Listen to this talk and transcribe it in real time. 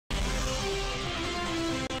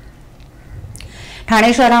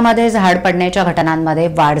ठाणे शहरामध्ये झाड पडण्याच्या घटनांमध्ये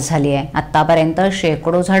वाढ झाली आहे। आतापर्यंत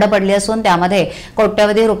शेकडो झाडं पडली असून त्यामध्ये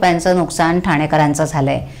कोट्यवधी रुपयांचं नुकसान ठाणेकरांचं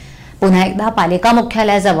झालंय। पुन्हा एकदा पालिका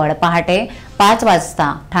मुख्यालयाजवळ पहाटे 5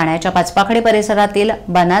 वाजता ठाण्याच्या पाचपाखडी परिसरातील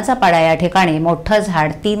बनाचा पाडा या ठिकाणी मोठं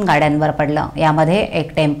झाड 3 गाड्यांवर पडलं। यामध्ये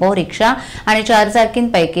एक टेम्पो, रिक्षा आणि 4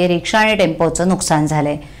 चाकींपैकी रिक्षा आणि टेम्पोचं नुकसान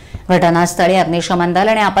झालंय। घटनास्थळी अग्निशमन दल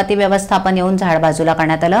आणि आपत्ती व्यवस्थापन येऊन झाड बाजूला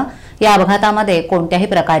करण्यात आलं। या अपघातामध्ये कोणत्याही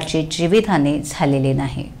प्रकारची जीवितहानी झालेली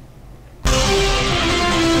नाही।